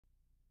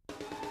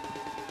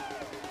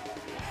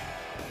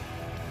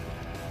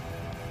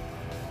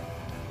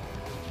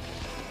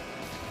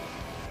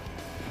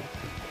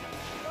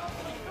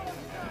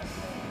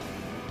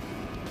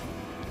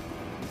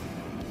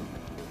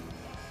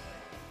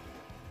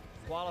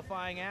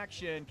Qualifying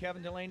action,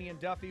 Kevin Delaney and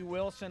Duffy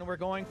Wilson. We're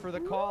going for the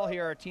call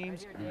here. Our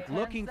team's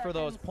looking for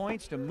those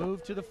points to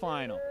move to the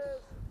final.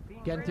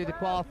 Getting through the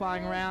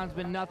qualifying rounds,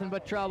 been nothing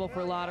but trouble for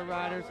a lot of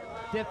riders.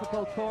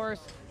 Difficult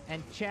course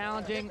and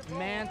challenging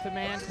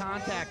man-to-man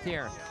contact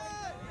here.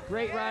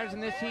 Great riders in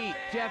this heat.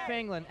 Jeff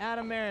England,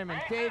 Adam Merriman,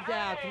 Dave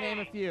Dowd, to name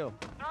a few.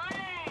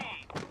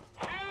 3,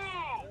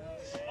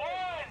 2,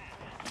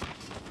 1.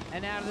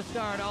 And out of the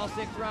start, all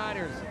 6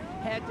 riders.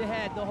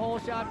 Head-to-head, the whole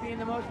shot being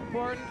the most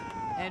important.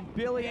 And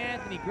Billy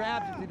Anthony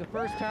grabs it through the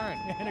first turn.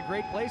 And a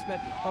great placement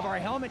of our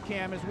helmet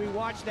cam as we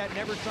watch that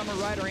Never Summer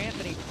rider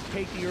Anthony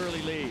take the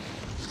early lead.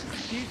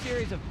 A few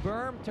series of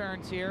berm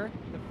turns here.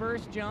 The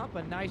first jump,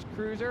 a nice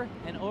cruiser,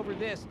 and over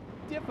this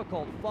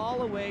difficult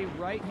fall-away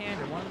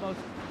right-hander, one of the most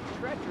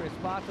treacherous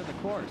spots of the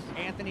course.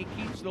 Anthony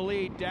keeps the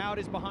lead. Dowd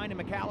is behind him.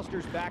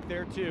 McAllister's back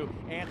there too.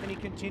 Anthony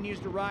continues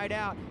to ride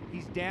out.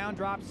 He's down,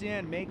 drops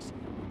in, makes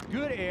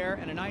good air,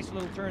 and a nice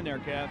little turn there,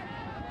 Kev.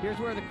 Here's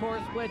where the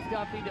course splits,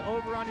 Duffy. The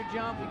over-under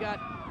jump. We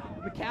got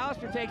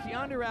McAllister takes the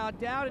under out.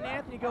 Dowd and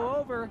Anthony go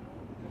over.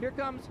 Here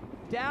comes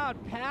Dowd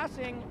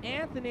passing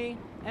Anthony,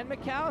 and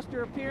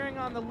McAllister appearing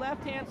on the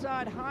left-hand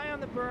side, high on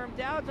the berm.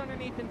 Dowd's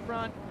underneath in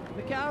front.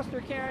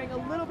 McAllister carrying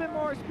a little bit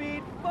more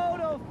speed.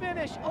 Photo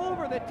finish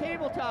over the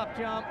tabletop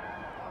jump.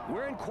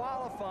 We're in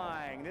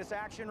qualifying. This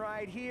action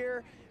right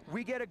here,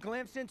 we get a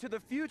glimpse into the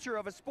future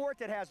of a sport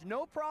that has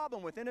no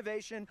problem with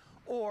innovation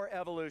or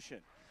evolution.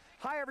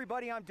 Hi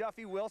everybody, I'm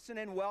Duffy Wilson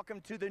and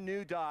welcome to the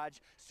new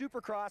Dodge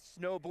Supercross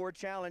Snowboard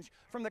Challenge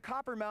from the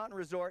Copper Mountain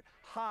Resort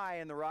high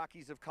in the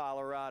Rockies of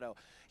Colorado.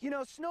 You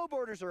know,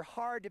 snowboarders are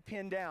hard to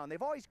pin down.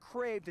 They've always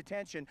craved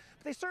attention,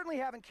 but they certainly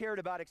haven't cared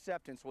about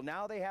acceptance. Well,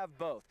 now they have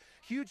both.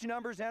 Huge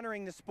numbers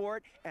entering the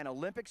sport and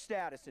Olympic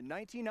status. In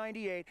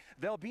 1998,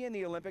 they'll be in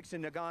the Olympics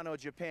in Nagano,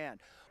 Japan.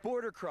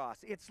 Border cross,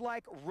 it's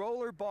like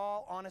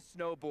rollerball on a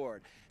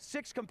snowboard.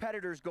 6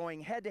 competitors going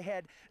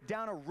head-to-head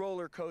down a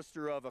roller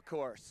coaster of a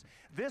course.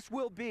 This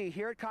will be,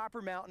 here at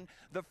Copper Mountain,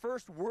 the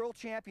first World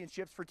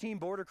Championships for Team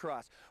Border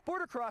Cross.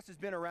 Border Cross has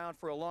been around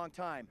for a long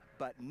time,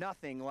 but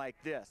nothing like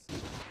this.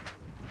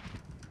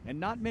 And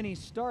not many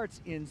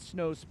starts in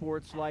snow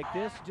sports like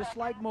this, just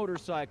like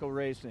motorcycle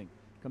racing.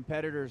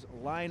 Competitors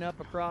line up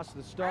across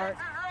the start,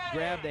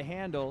 grab the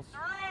handles,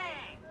 3,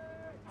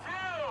 2,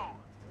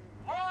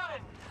 1.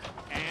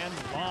 and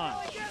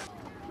launch.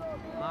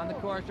 On the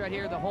course right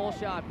here, the whole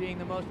shot being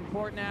the most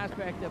important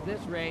aspect of this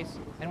race.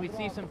 And we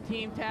see some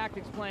team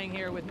tactics playing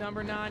here with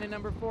number 9 and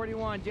number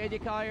 41. J.J.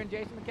 Collier and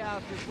Jason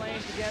McAllister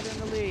playing together in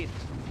the lead.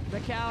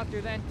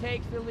 McAllister then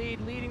takes the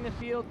lead, leading the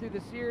field through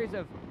the series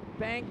of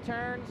bank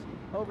turns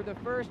over the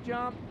first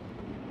jump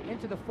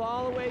into the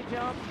fall-away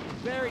jump.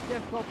 Very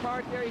difficult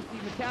part there. You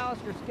see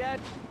McAllister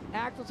sketch.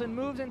 Axelson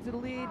moves into the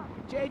lead.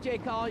 J.J.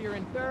 Collier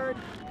in third.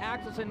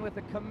 Axelson with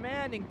a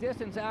commanding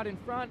distance out in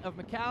front of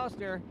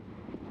McAllister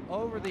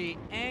over the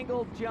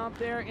angled jump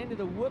there into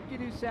the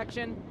whoop-de-doo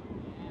section.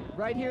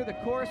 Right here, the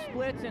course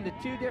splits into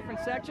 2 different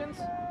sections.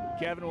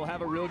 Kevin will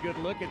have a real good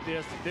look at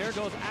this. There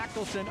goes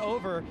Axelson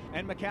over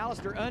and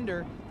McAllister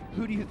under.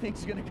 Who do you think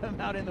is going to come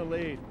out in the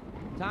lead?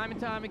 Time and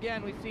time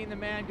again, we've seen the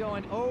man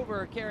going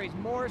over, carries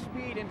more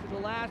speed into the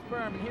last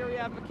berm. And here we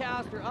have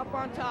McAllister up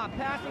on top,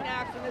 passing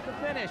Axelson at the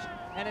finish,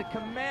 and a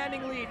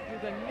commanding lead through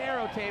the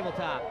narrow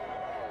tabletop.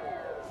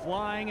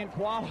 Flying and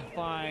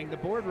qualifying, the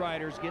board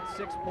riders get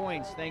 6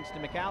 points thanks to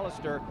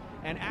McAllister,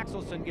 and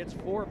Axelson gets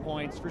 4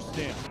 points for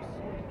Stims.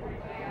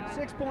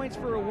 6 points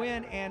for a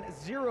win and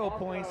 0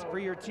 points for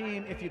your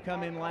team if you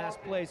come in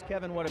last place.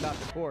 Kevin, what about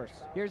the course?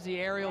 Here's the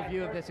aerial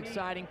view of this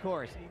exciting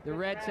course. The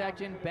red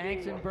section,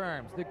 banks and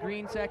berms. The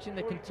green section,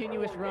 the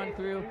continuous run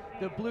through.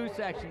 The blue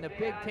section, the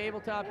big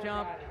tabletop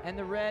jump. And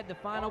the red, the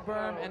final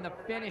berm and the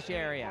finish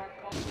area.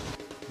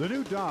 The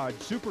new Dodge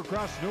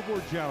Supercross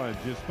Snowboard Challenge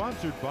is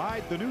sponsored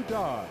by the new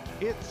Dodge.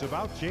 It's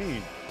about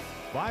change.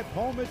 By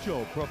Paul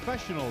Mitchell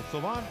Professional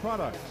Salon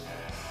Products.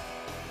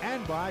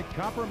 And by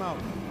Copper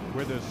Mountain,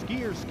 where the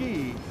skiers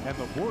ski and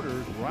the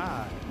boarders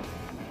ride.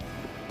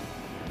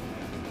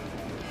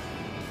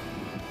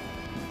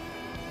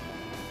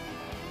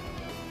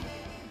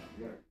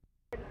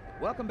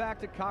 Welcome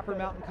back to Copper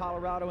Mountain,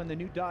 Colorado, and the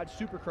new Dodge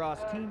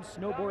Supercross Team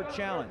Snowboard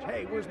Challenge.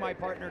 Hey, where's my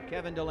partner,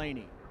 Kevin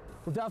Delaney?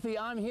 Well, Duffy,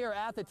 I'm here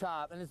at the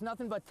top, and it's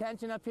nothing but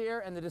tension up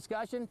here, and the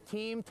discussion,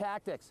 team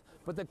tactics.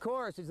 But the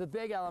course is the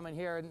big element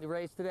here in the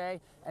race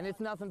today, and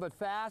it's nothing but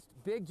fast,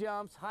 big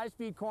jumps,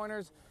 high-speed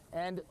corners,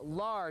 and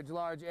large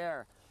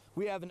air.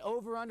 We have an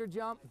over-under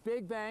jump,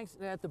 big banks,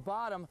 and at the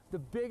bottom, the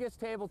biggest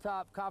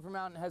tabletop Copper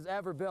Mountain has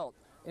ever built.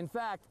 In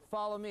fact,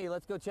 follow me,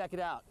 let's go check it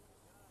out.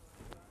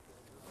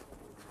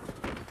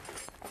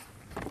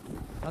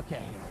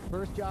 Okay,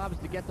 first job is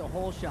to get the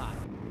whole shot.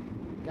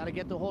 Got to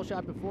get the whole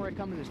shot before I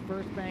come to this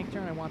first bank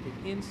turn. I want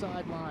the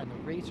inside line, the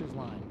racer's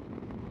line.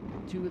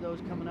 2 of those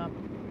coming up.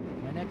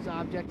 My next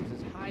object is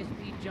this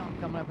high-speed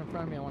jump coming up in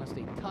front of me. I want to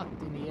stay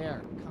tucked in the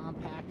air,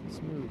 compact and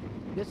smooth.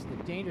 This is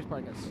the dangerous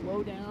part. I got to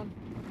slow down,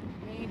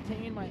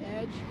 maintain my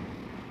edge,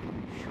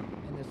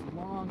 and this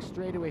long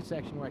straightaway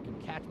section where I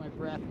can catch my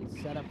breath and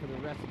set up for the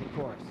rest of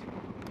the course.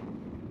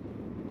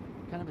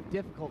 Kind of a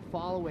difficult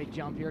fall-away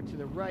jump here to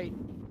the right.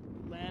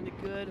 Landed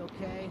good,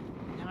 okay.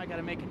 Now I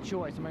gotta make a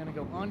choice. Am I gonna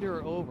go under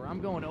or over? I'm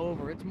going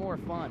over, it's more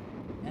fun.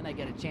 And I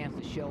get a chance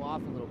to show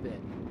off a little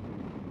bit.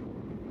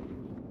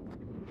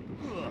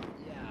 Ugh,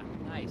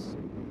 yeah, nice.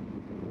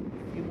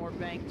 A few more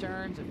bank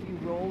turns, a few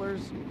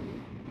rollers.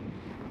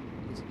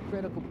 This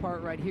critical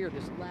part right here,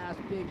 this last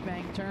big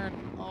bank turn.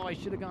 Oh, I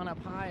should have gone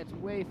up high, it's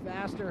way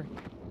faster.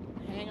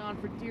 Hang on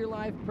for dear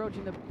life,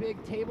 approaching the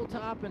big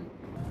tabletop and...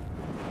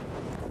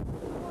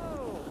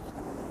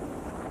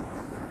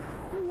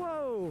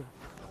 Whoa!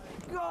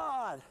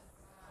 God!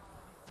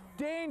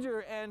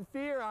 Danger and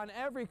fear on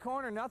every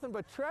corner, nothing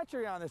but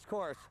treachery on this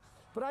course.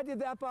 But I did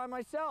that by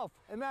myself.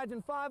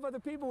 Imagine 5 other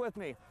people with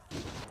me. 10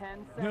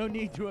 seconds. No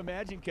need to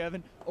imagine,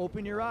 Kevin.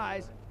 Open your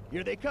eyes.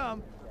 Here they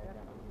come.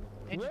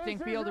 Interesting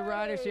Race field of is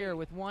riders ready. here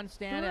with one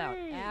standout.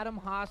 3, Adam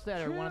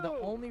Hostetter, one of the 2,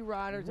 only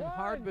riders in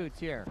hard 1. boots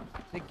here.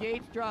 The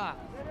gates drop,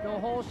 the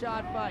whole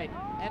shot fight.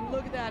 And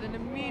look at that, an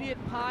immediate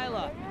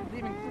pileup,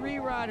 leaving 3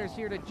 riders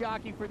here to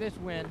jockey for this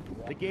win.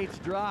 The gates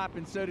drop,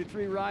 and so do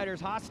 3 riders.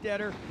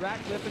 Hostetter,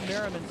 Ratcliffe, and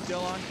Merriman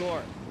still on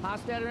course.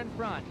 Hostetter in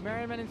front,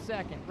 Merriman in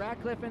second,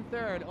 Ratcliffe in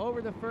third,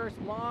 over the first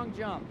long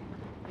jump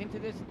into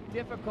this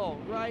difficult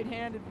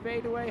right-handed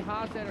fadeaway.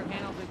 Hostetter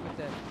handles it with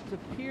the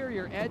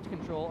superior edge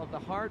control of the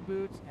hard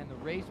boots and the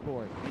race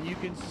board. And you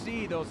can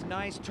see those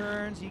nice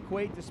turns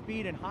equate to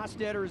speed, and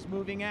Hostetter is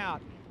moving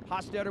out.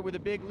 Hostetter with a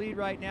big lead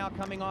right now,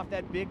 coming off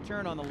that big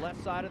turn on the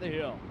left side of the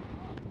hill.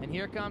 And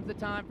here comes the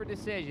time for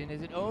decision.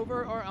 Is it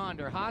over or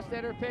under?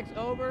 Hostetter picks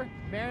over,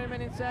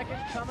 Merriman in second,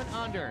 coming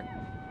under.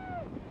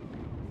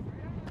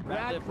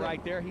 Ratcliffe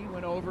right there, he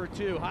went over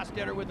too.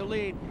 Hostetter with the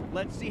lead.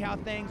 Let's see how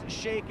things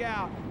shake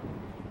out.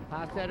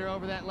 Hostetter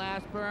over that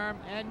last berm,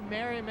 and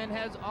Merriman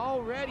has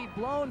already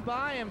blown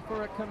by him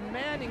for a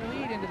commanding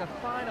lead into the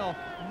final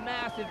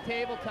massive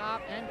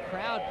tabletop and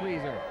crowd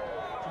pleaser.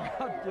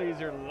 Crowd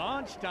pleaser,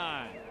 launch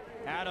time.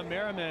 Adam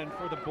Merriman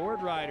for the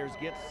board riders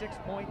gets 6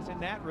 points in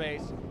that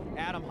race.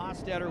 Adam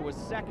Hostetter was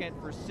second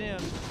for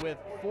Sims with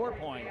 4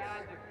 points.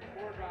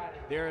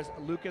 There's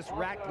Lucas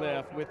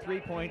Ratcliffe with 3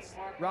 points.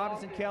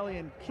 Robinson, Kelly,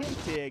 and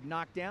Kintig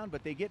knocked down,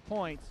 but they get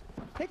points.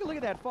 Take a look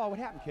at that fall. What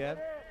happened, Kev?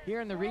 Here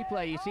in the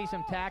replay, you see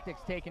some tactics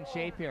taking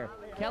shape here.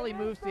 Kelly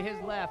moves to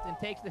his left and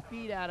takes the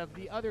feed out of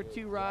the other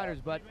 2 riders,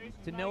 but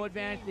to no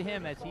advantage to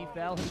him as he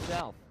fell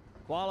himself.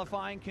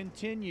 Qualifying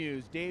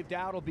continues. Dave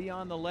Dowd will be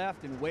on the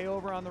left, and way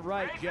over on the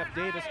right, Jeff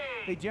Davis.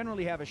 They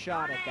generally have a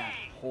shot at that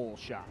whole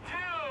shot.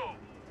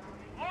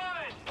 2, 1.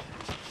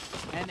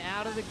 And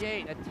out of the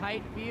gate, a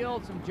tight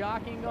field, some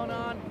jockeying going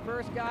on.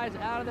 First guy's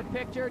out of the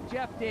picture.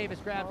 Jeff Davis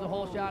grabs the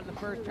whole shot in the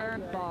first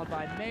turn, followed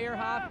by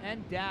Meyerhoff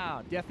and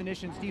Dowd.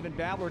 Definition, Stephen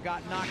Babler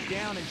got knocked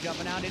down, and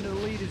jumping out into the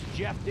lead is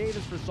Jeff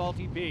Davis for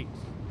Salty Peaks.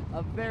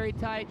 A very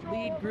tight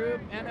lead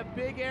group and a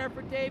big air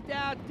for Dave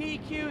Dowd.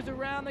 DQs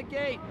around the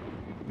gate.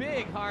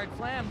 Big hard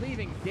slam,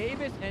 leaving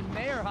Davis and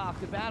Meyerhoff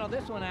to battle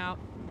this one out.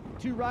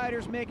 2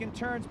 riders making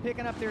turns,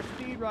 picking up their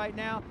speed right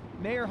now.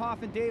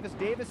 Meyerhoff and Davis.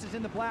 Davis is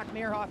in the black.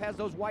 Meyerhoff has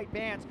those white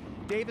pants.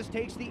 Davis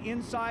takes the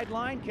inside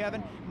line,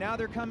 Kevin. Now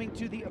they're coming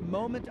to the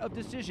moment of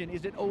decision.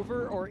 Is it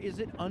over or is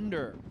it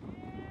under?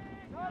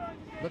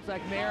 Looks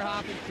like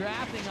Meyerhoff is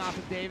drafting off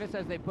of Davis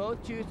as they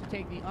both choose to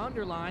take the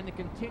underline, the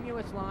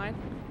continuous line,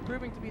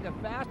 proving to be the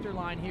faster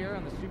line here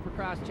on the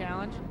Supercross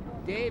Challenge.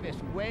 Davis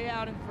way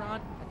out in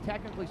front, a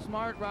technically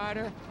smart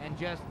rider, and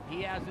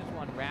he has this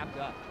one wrapped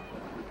up.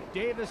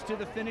 Davis to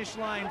the finish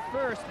line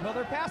first. Well,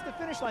 they're past the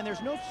finish line.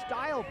 There's no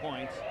style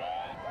points,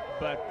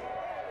 but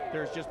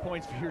there's just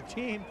points for your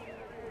team.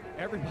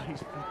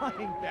 Everybody's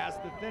flying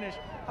past the finish.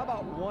 How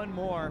about one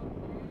more?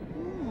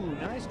 Ooh,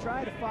 nice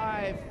try to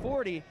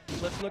 540.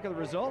 Let's look at the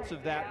results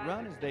of that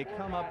run as they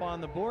come up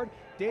on the board.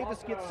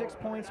 Davis gets 6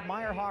 points.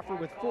 Meyerhofer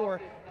with 4.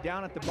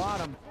 Down at the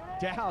bottom,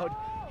 Dowd,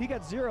 he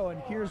got 0,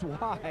 and here's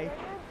why.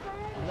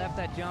 He left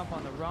that jump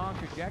on the wrong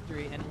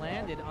trajectory and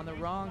landed on the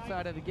wrong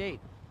side of the gate,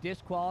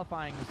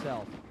 disqualifying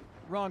himself.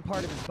 Wrong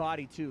part of his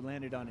body, too,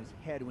 landed on his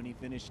head when he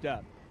finished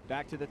up.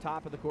 Back to the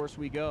top of the course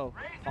we go.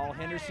 Paul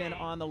Henderson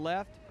on the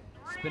left,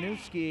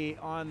 Spanuski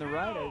on the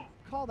right. I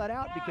call that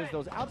out because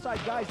those outside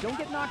guys don't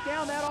get knocked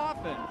down that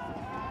often.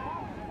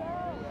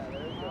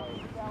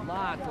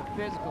 Lots of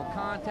physical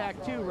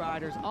contact, 2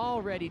 riders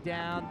already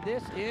down.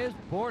 This is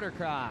border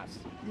cross.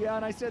 Yeah,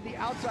 and I said the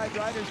outside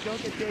riders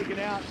don't get taken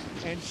out,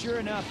 and sure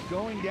enough,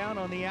 going down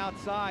on the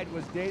outside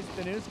was Dave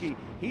Spanuski.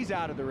 He's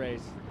out of the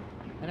race.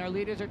 And our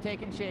leaders are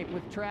taking shape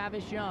with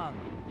Travis Young,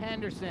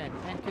 Henderson,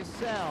 and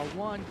Cassell,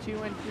 1,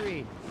 2, and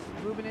 3.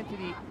 Moving into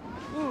the,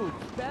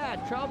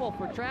 bad trouble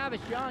for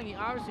Travis Young. He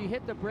obviously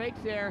hit the brakes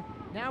there.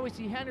 Now we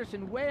see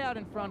Henderson way out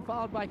in front,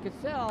 followed by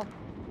Cassell.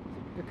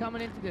 They're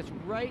coming into this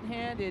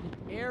right-handed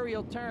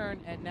aerial turn,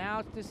 and now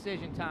it's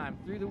decision time.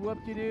 Through the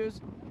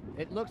whoop-de-doos,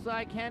 it looks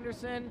like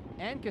Henderson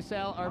and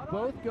Cassell are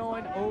both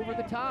going over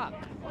the top.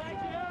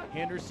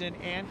 Henderson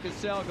and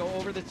Cassell go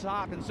over the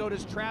top, and so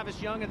does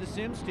Travis Young of the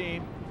Sims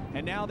team.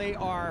 And now they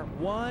are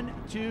 1,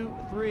 2,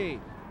 3.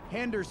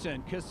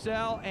 Henderson,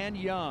 Cassell, and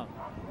Young.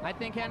 I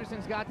think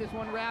Henderson's got this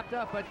one wrapped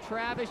up, but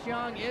Travis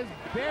Young is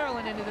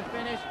barreling into the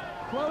finish,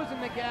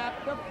 closing the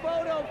gap. The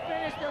photo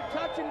finish, they're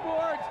touching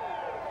boards.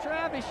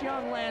 Travis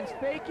Young lands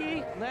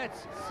fakie.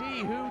 Let's see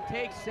who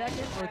takes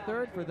second or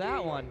third for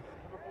that one.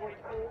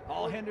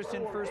 All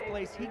Henderson first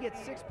place. He gets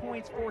 6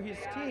 points for his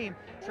team.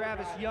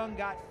 Travis Young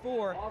got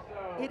 4.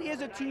 It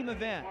is a team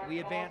event. We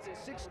advance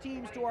 6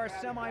 teams to our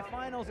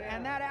semifinals,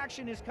 and that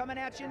action is coming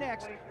at you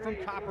next from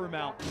Copper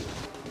Mountain.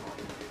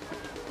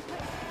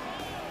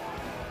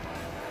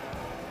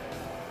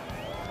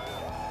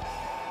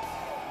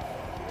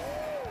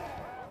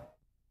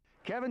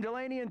 Kevin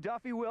Delaney and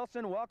Duffy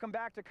Wilson, welcome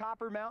back to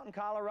Copper Mountain,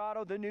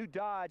 Colorado, the new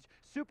Dodge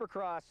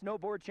Supercross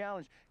Snowboard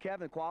Challenge.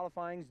 Kevin,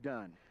 qualifying's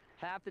done.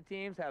 Half the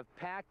teams have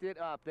packed it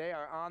up. They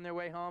are on their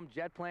way home.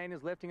 Jet plane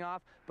is lifting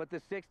off, but the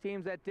 6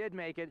 teams that did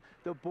make it,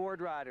 the board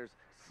riders,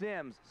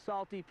 Sims,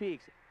 Salty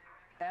Peaks,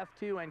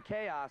 F2, and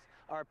Chaos,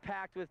 are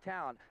packed with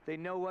talent. They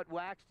know what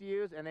wax to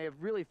use, and they have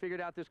really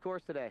figured out this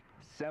course today.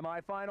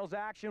 Semifinals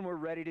action, we're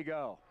ready to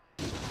go.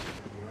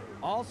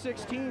 All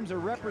 6 teams are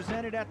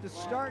represented at the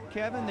start,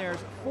 Kevin. There's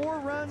 4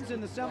 runs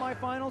in the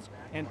semifinals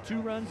and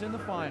 2 runs in the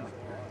final.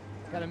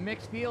 Got a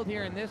mixed field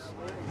here in this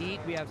heat.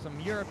 We have some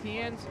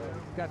Europeans,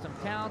 we've got some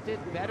talented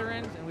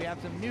veterans, and we have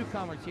some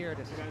newcomers here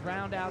to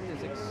round out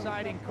this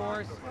exciting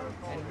course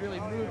and really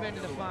move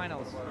into the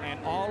finals.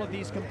 And all of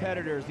these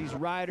competitors, these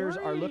riders,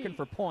 are looking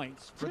for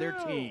points for their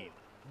team.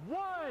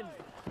 1.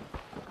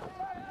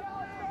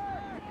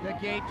 The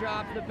gate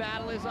drops, the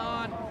battle is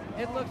on.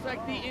 It looks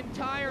like the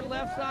entire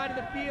left side of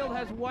the field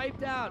has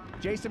wiped out.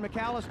 Jason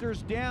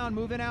McAllister's down,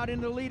 moving out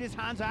into the lead is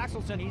Hans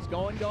Axelsen. He's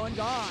going, gone.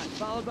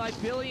 Followed by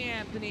Billy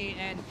Anthony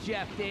and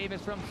Jeff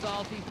Davis from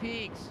Salty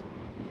Peaks.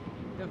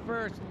 The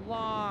first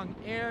long,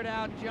 aired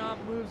out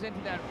jump moves into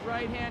that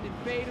right-handed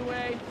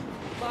fadeaway.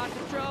 Lots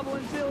of trouble,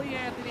 and Billy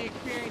Anthony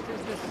experiences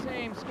the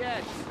same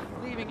sketch,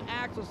 leaving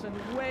Axelsen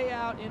way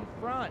out in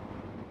front.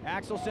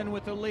 Axelsen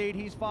with the lead.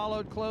 He's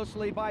followed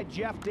closely by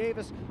Jeff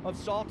Davis of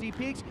Salty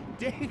Peaks.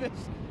 Davis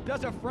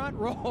does a front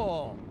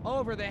roll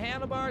over the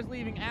handlebars,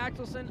 leaving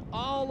Axelsen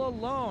all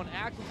alone.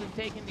 Axelsen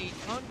taking the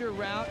under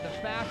route, the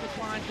fastest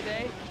line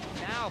today,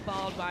 now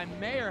followed by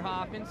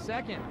Meyerhoff in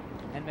second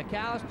and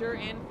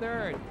McAllister in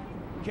third.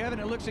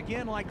 Kevin, it looks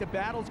again like the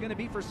battle's going to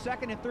be for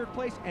second and third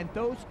place, and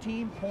those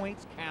team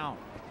points count.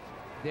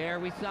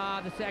 There we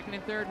saw the second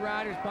and third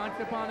riders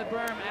bunched up on the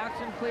berm.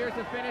 Axelsen clears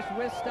the finish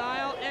with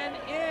style, and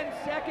in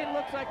second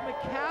looks like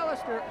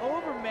McAllister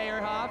over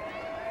Meyerhoff.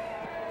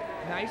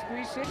 Nice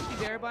 360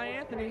 there by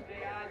Anthony.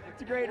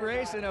 It's a great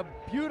race and a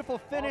beautiful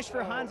finish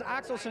for Hans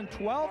Axelsen,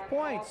 12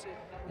 points.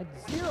 And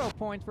 0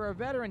 points for our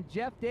veteran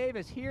Jeff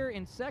Davis here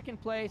in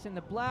second place in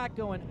the black,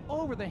 going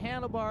over the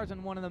handlebars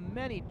on one of the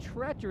many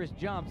treacherous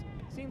jumps.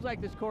 Seems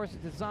like this course is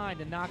designed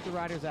to knock the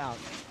riders out.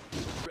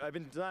 I've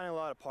been designing a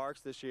lot of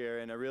parks this year,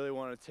 and I really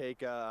want to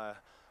take, I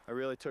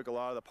really took a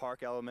lot of the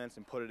park elements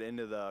and put it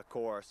into the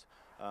course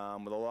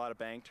with a lot of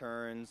bank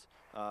turns,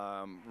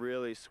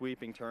 really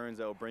sweeping turns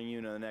that will bring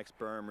you to the next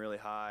berm really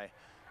high.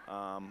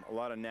 A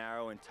lot of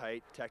narrow and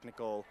tight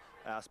technical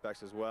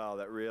aspects as well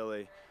that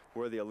really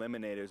were the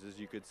eliminators, as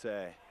you could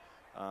say.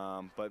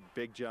 But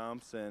big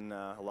jumps and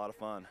a lot of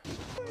fun.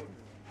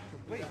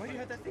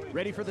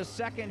 Ready for the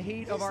second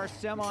heat of our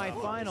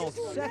semifinals.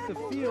 Set the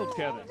field,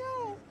 Kevin.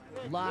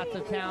 Lots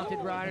of talented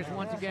riders.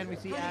 Once again, we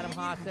see Adam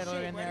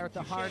Hostetler in there with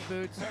the hard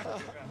boots.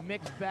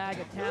 Mixed bag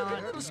of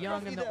talent,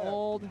 young and the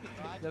old,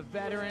 the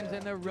veterans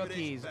and the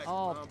rookies,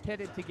 all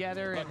pitted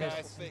together in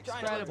this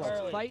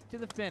incredible fight to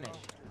the finish.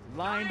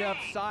 Lined up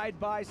side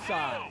by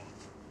side.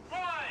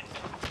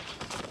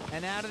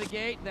 And out of the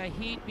gate, the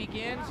heat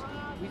begins.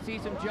 We see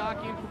some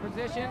jockeying for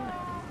position.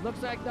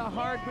 Looks like the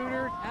hard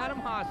booter, Adam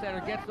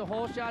Hostetler, gets the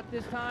whole shot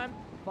this time,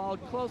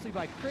 followed closely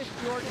by Chris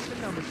Jorgensen,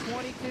 number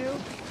 22,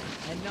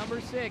 and number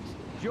 6,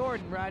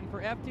 Jordan, riding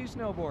for F2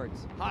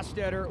 Snowboards.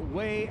 Hostetler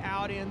way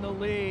out in the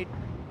lead,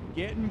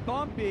 getting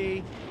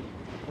bumpy.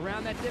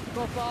 Around that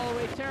difficult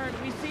follow-away turn,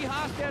 we see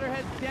Hostetler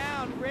heads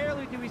down.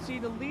 Rarely do we see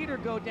the leader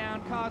go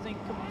down, causing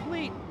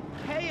complete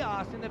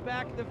chaos in the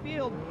back of the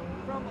field.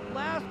 From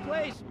last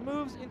place,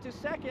 moves into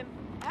second,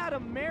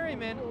 Adam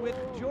Merriman with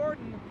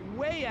Jordan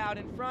way out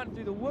in front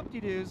through the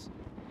whoop-de-doos.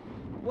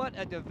 What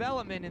a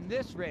development in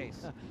this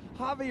race.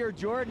 Javier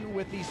Jordan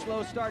with the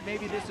slow start.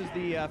 Maybe this is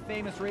the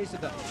famous race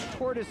of the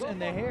tortoise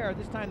and the hare.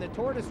 This time the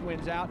tortoise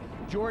wins out.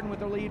 Jordan with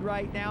the lead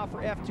right now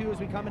for F2 as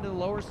we come into the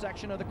lower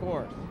section of the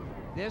course.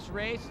 This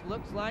race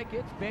looks like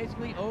it's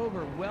basically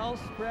over. Well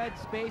spread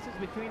spaces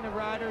between the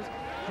riders.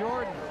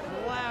 Jordan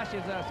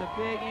flashes us a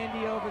big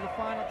Indy over the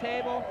final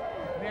table.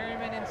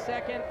 Merriman in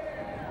second.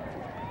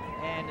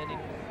 And an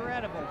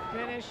incredible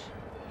finish.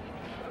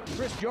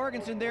 Chris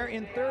Jorgensen there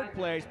in third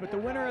place, but the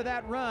winner of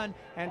that run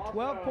and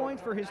 12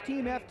 points for his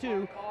team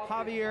F2,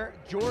 Javier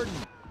Jordan.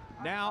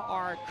 Now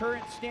our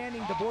current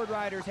standing, the board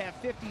riders have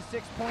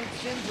 56 points,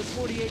 Sims with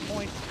 48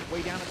 points,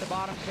 way down at the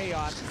bottom,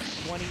 Chaos,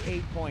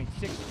 28 points.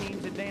 6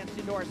 teams advanced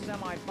into our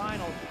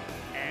semifinals,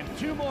 and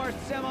 2 more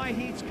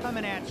semi-heats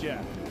coming at you.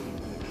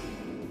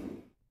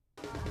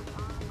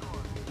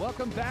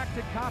 Welcome back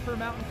to Copper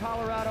Mountain,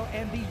 Colorado,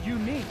 and the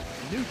unique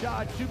New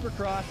Dodge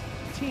Supercross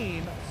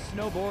Team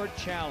Snowboard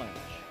Challenge.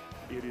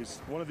 It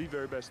is one of the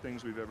very best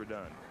things we've ever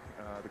done.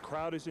 The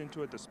crowd is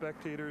into it, the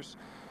spectators,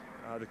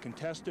 the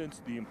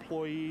contestants, the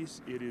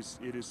employees. It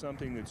is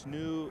something that's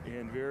new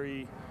and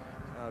very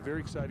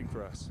exciting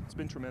for us. It's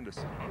been tremendous.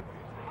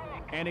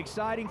 And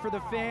exciting for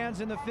the fans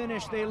in the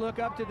finish. They look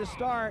up to the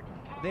start.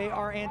 They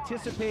are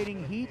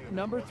anticipating heat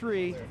number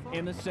 3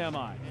 in the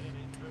semi.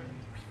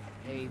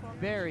 A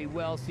very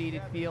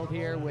well-seated field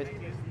here with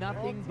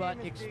nothing but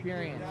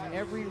experience.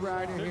 Every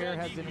rider here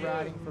has been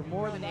riding for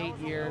more than 8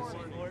 years.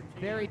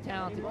 Very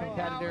talented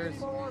competitors,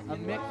 a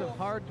mix of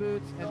hard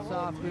boots and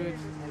soft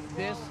boots. And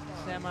this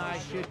semi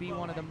should be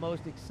one of the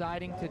most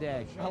exciting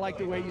today. I like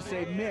the way you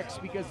say mix,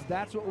 because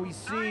that's what we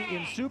see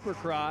in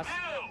Supercross.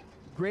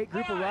 Great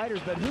group of riders,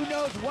 but who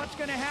knows what's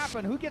going to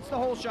happen? Who gets the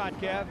whole shot,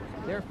 Kev?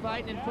 They're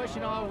fighting and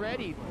pushing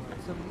already.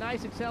 Some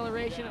nice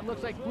acceleration. It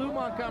looks like Blue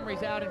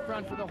Montgomery's out in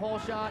front for the whole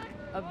shot.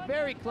 A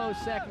very close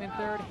second and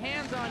third.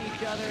 Hands on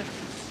each other.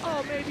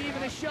 Oh, maybe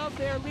even a shove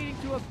there, leading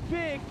to a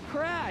big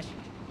crash.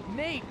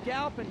 Nate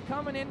Galpin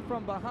coming in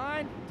from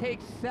behind,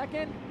 takes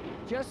second.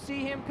 Just see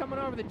him coming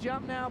over the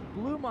jump now.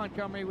 Blue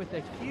Montgomery with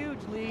a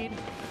huge lead.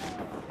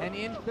 And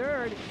in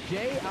third,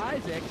 Jay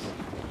Isaacs.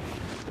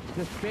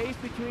 The space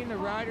between the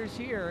riders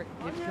here,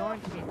 it's going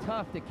to be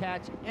tough to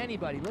catch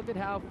anybody. Look at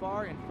how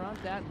far in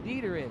front that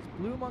leader is,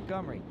 Blue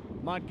Montgomery.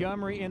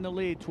 Montgomery in the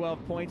lead,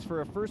 12 points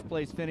for a first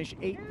place finish,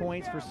 8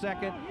 points for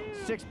second,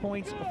 6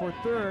 points for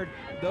third.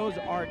 Those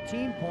are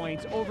team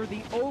points. Over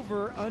the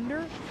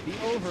over-under,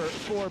 the over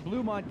for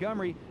Blue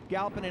Montgomery.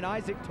 Galpin and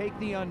Isaac take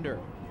the under.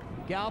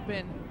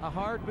 Galpin, a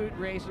hard boot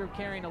racer,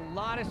 carrying a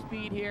lot of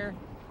speed here.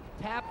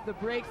 Tapped the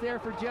brakes there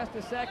for just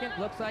a second.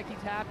 Looks like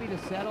he's happy to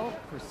settle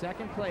for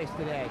second place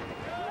today.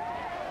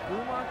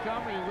 Blue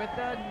Montgomery with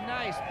a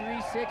nice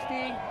 360.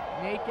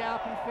 Nate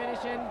Galpin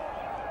finishing.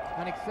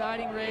 An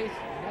exciting race.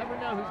 You never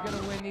know who's going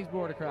to win these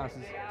border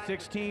crosses.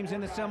 6 teams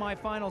in the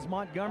semifinals.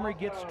 Montgomery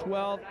gets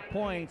 12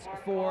 points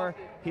for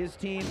his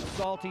team,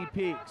 Salty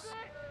Peaks.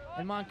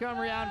 And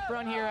Montgomery out in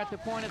front here at the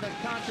point of the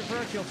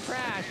controversial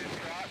crash.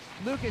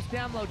 Lucas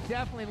Demlow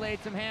definitely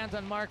laid some hands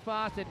on Mark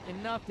Fawcett,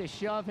 enough to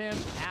shove him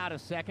out of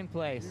second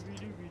place.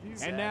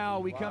 And now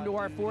we come to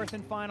our 4th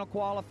and final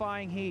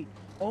qualifying heat.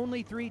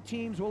 Only 3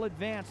 teams will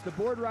advance. The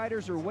board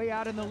riders are way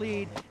out in the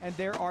lead, and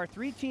there are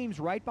 3 teams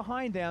right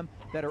behind them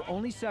that are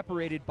only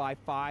separated by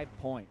 5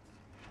 points.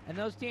 And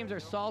those teams are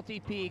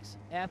Salty Peaks,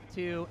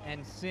 F2,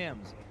 and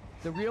Sims.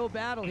 The real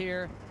battle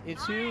here is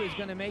who is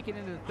going to make it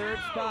into the 3rd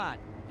spot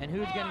and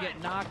who's going to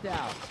get knocked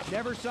out.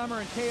 Never Summer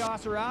and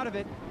Chaos are out of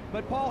it,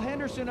 but Paul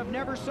Henderson of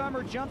Never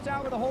Summer jumps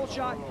out with a whole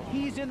shot.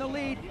 He's in the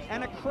lead,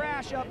 and a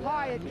crash up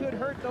high, it could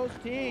hurt those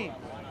teams.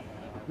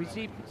 We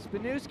see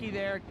Spinowski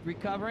there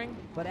recovering,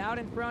 but out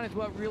in front is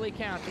what really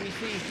counts. We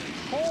see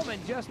Holman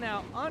just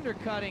now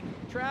undercutting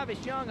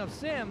Travis Young of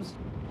Sims.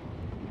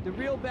 The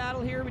real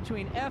battle here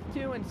between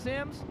F2 and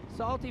Sims.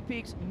 Salty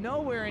Peaks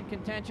nowhere in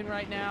contention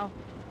right now,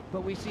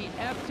 but we see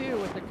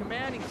F2 with the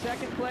commanding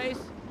second place.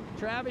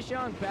 Travis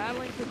Young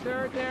battling for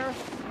third there.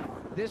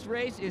 This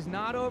race is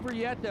not over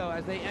yet, though,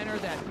 as they enter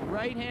that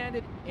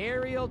right-handed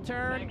aerial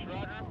turn,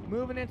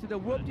 moving into the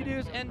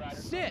whoop-de-doos, and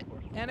sit,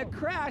 and a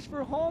crash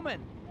for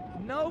Holman.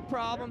 No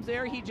problems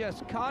there. He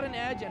just caught an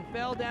edge and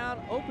fell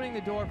down, opening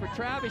the door for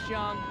Travis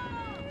Young,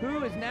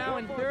 who is now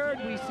in third.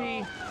 We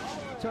see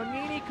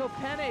Tonini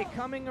Kopene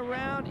coming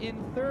around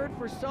in third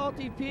for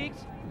Salty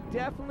Peaks.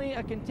 Definitely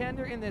a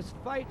contender in this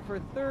fight for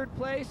third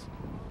place.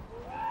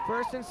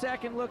 First and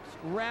second looks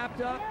wrapped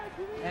up,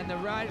 and the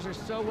riders are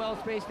so well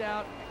spaced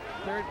out.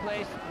 Third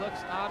place looks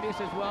obvious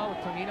as well with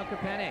Tonino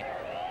Kopene.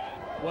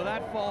 Well,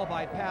 that fall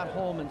by Pat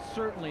Holman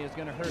certainly is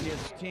going to hurt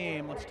his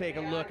team. Let's take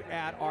a look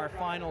at our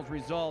finals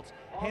results.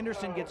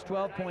 Henderson gets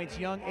 12 points,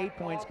 Young 8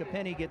 points,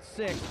 Kopene gets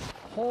 6.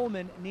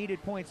 Holman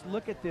needed points.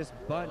 Look at this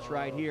bunch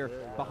right here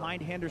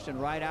behind Henderson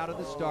right out of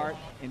the start,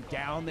 and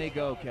down they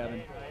go,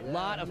 Kevin. A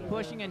lot of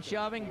pushing and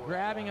shoving,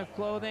 grabbing of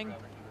clothing.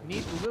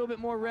 Needs a little bit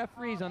more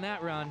referees on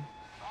that run.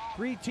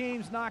 3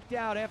 teams knocked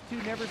out,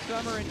 F2, Never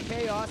Summer, and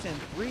Chaos, and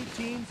 3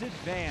 teams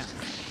advance.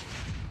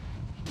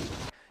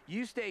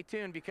 You stay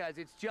tuned because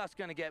it's just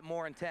going to get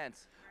more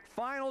intense.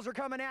 Finals are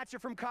coming at you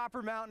from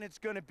Copper Mountain. It's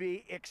going to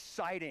be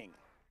exciting.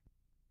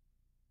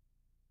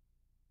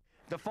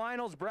 The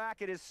finals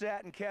bracket is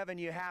set, and Kevin,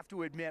 you have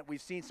to admit,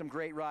 we've seen some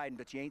great riding,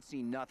 but you ain't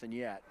seen nothing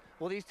yet.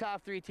 Well, these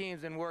top 3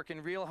 teams have been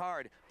working real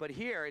hard, but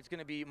here it's going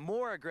to be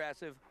more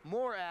aggressive,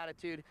 more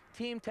attitude,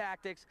 team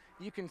tactics.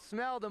 You can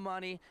smell the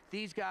money.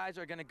 These guys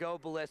are going to go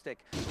ballistic.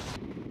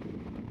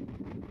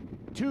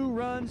 2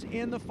 runs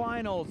in the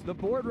finals. The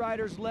board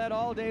riders led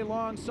all day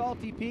long.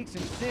 Salty Peaks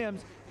and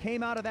Sims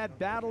came out of that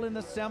battle in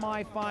the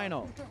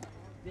semifinal.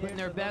 Putting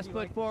their best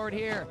foot forward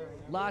here.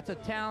 Lots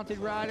of talented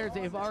riders.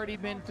 They've already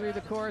been through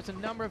the course a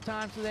number of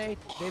times today.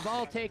 They've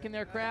all taken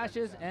their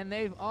crashes, and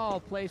they've all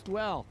placed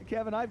well.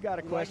 Kevin, I've got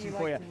a question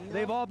for you.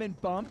 They've all been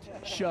bumped,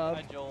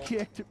 shoved,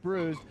 kicked,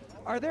 bruised.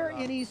 Are there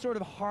any sort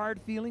of hard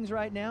feelings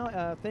right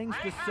now, things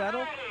to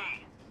settle?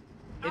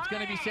 It's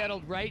going to be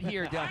settled right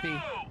here, Duffy.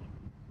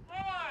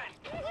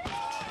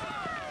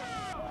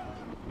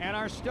 And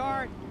our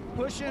start,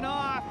 pushing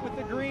off with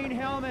the green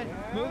helmet,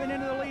 moving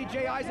into the lead,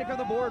 Jay Isaac of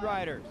the Board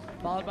Riders.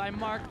 Followed by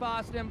Mark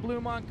Fawcett and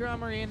Blue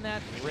Montgomery in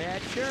that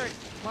red shirt.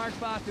 Mark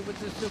Fawcett with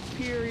the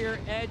superior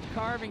edge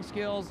carving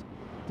skills.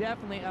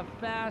 Definitely a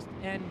fast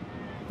and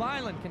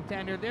violent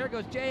contender. There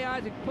goes Jay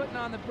Isaac putting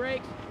on the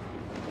brakes,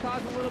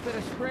 causing a little bit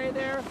of spray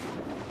there.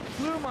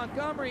 Blue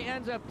Montgomery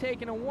ends up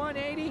taking a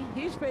 180.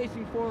 He's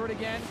facing forward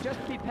again,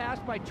 just to be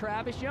passed by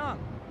Travis Young.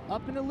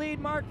 Up in the lead,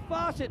 Mark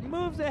Fawcett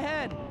moves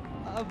ahead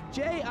of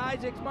Jay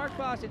Isaacs. Mark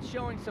Fawcett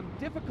showing some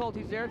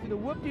difficulties there through the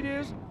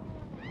whoop-de-doos.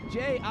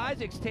 Jay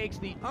Isaacs takes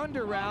the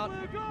under route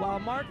while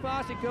Mark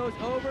Fawcett goes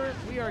over.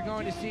 We are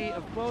going to see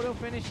a photo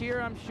finish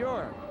here, I'm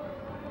sure.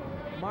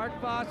 Mark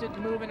Fawcett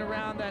moving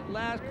around that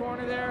last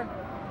corner there.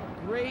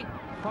 Great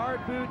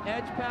hard boot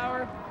edge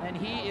power, and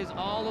he is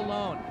all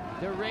alone.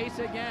 The race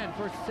again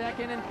for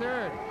second and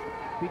third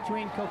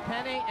between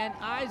Kopeny and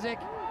Isaac.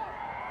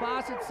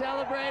 Fawcett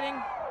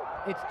celebrating.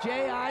 It's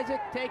Jay Isaac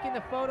taking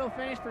the photo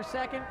finish for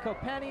second,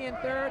 Kopeny in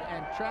third,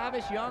 and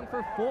Travis Young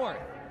for fourth.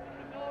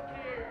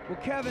 Well,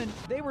 Kevin,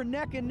 they were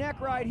neck and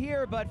neck right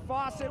here, but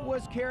Fawcett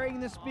was carrying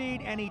the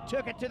speed, and he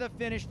took it to the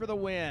finish for the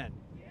win.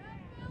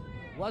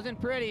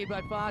 Wasn't pretty,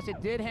 but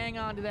Fawcett did hang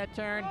on to that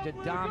turn to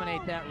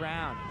dominate that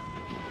round.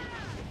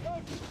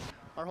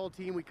 Our whole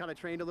team, we kind of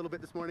trained a little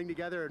bit this morning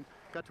together and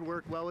got to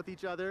work well with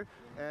each other,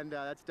 and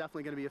that's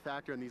definitely going to be a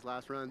factor in these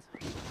last runs.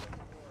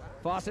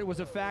 Fawcett was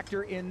a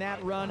factor in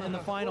that run in the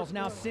finals.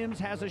 Now Sims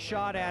has a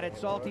shot at it.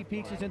 Salty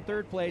Peaks is in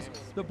third place.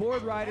 The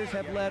Board Riders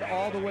have led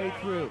all the way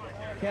through.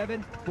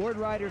 Kevin, Board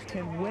Riders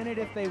can win it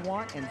if they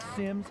want, and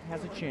Sims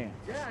has a chance.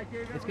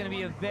 It's going to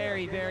be a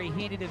very, very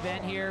heated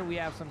event here. We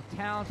have some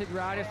talented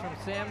riders from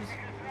Sims.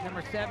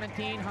 Number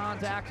 17,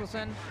 Hans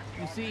Axelsen,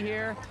 you see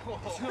here.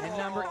 And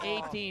number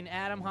 18,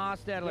 Adam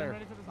Hostetler,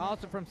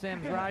 also from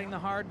Sims, riding the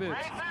hard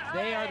boots.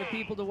 They are the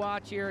people to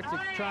watch here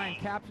to try and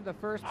capture the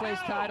first place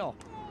title.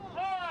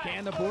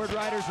 Can the Board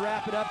Riders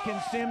wrap it up?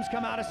 Can Sims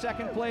come out of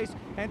second place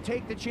and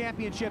take the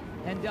championship?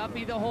 And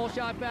Duffy, the whole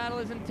shot battle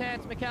is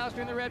intense. McAllister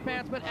in the red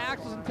pants, but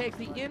Axelsen takes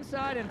the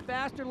inside and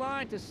faster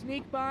line to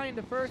sneak by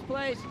into first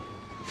place.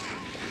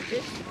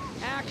 It's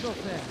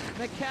Axelsen,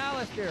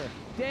 McAllister,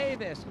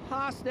 Davis,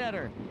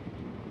 Hostetter.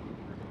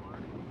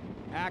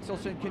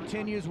 Axelsen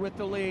continues with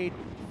the lead,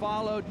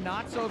 followed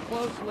not so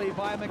closely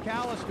by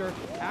McAllister.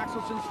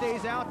 Axelsen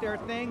stays out there.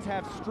 Things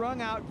have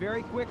strung out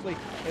very quickly.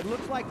 It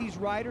looks like these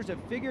riders have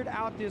figured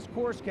out this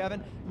course,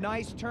 Kevin.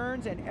 Nice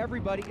turns, and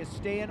everybody is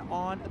staying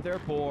on their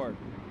board.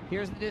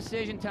 Here's the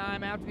decision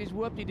time after these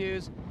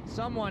whoop-de-doos.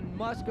 Someone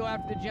must go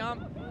after the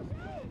jump.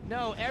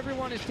 No,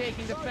 everyone is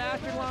taking the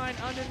faster line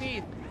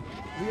underneath.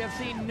 We have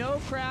seen no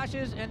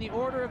crashes, and the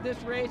order of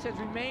this race has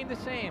remained the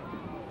same.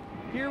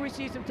 Here we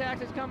see some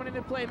tactics coming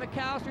into play.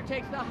 McAllister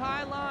takes the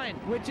high line,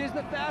 which is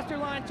the faster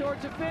line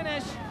towards the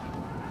finish.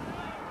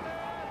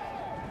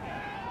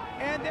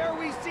 And there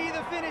we see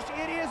the finish.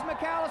 It is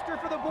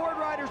McAllister for the Board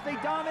Riders. They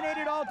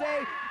dominated all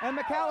day, and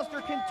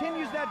McAllister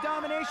continues that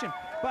domination.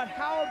 But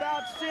how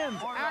about Sims,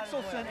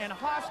 Axelsen, and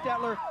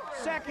Hostetler,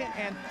 second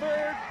and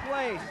third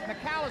place?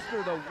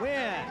 McAllister the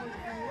win.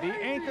 The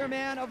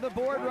anchorman of the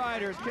Board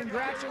Riders,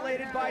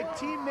 congratulated by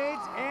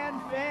teammates and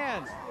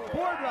fans.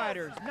 Board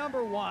Riders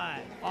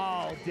 #1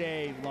 all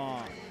day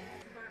long.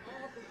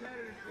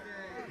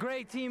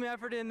 Great team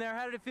effort in there.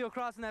 How did it feel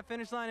crossing that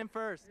finish line in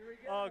first?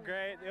 Oh,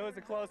 great. It was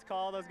a close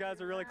call. Those guys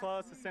were really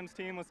close. The Sims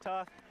team was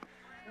tough.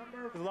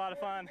 It was a lot of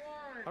fun.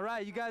 All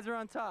right, you guys are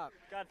on top.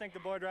 Got to thank the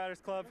Board Riders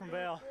Club from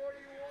Vail.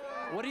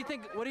 What do you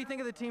think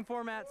of the team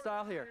format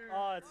style here?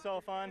 Oh, it's so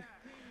fun.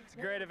 It's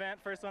a great event.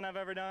 First one I've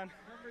ever done.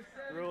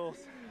 Rules.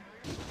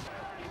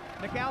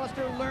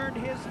 McAllister learned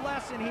his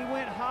lesson. He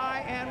went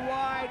high and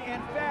wide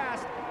and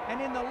fast.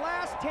 And in the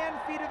last 10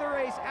 feet of the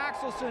race,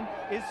 Axelsen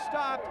is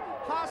stopped.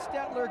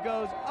 Hostetler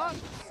goes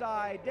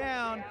upside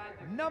down.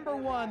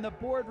 #1, the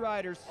Board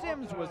Riders.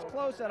 Sims was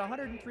close at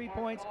 103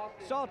 points.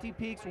 Salty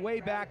Peaks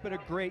way back, but a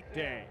great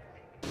day.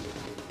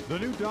 The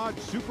new Dodge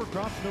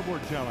Supercross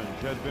Snowboard Challenge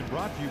has been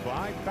brought to you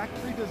by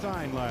Factory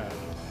Design Lab,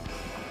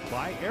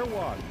 by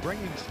Airwalk,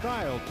 bringing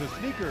style to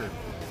sneakers,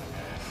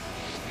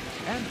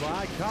 and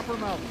by Copper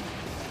Mountain.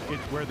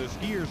 It's where the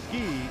skiers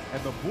ski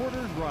and the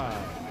boarders ride.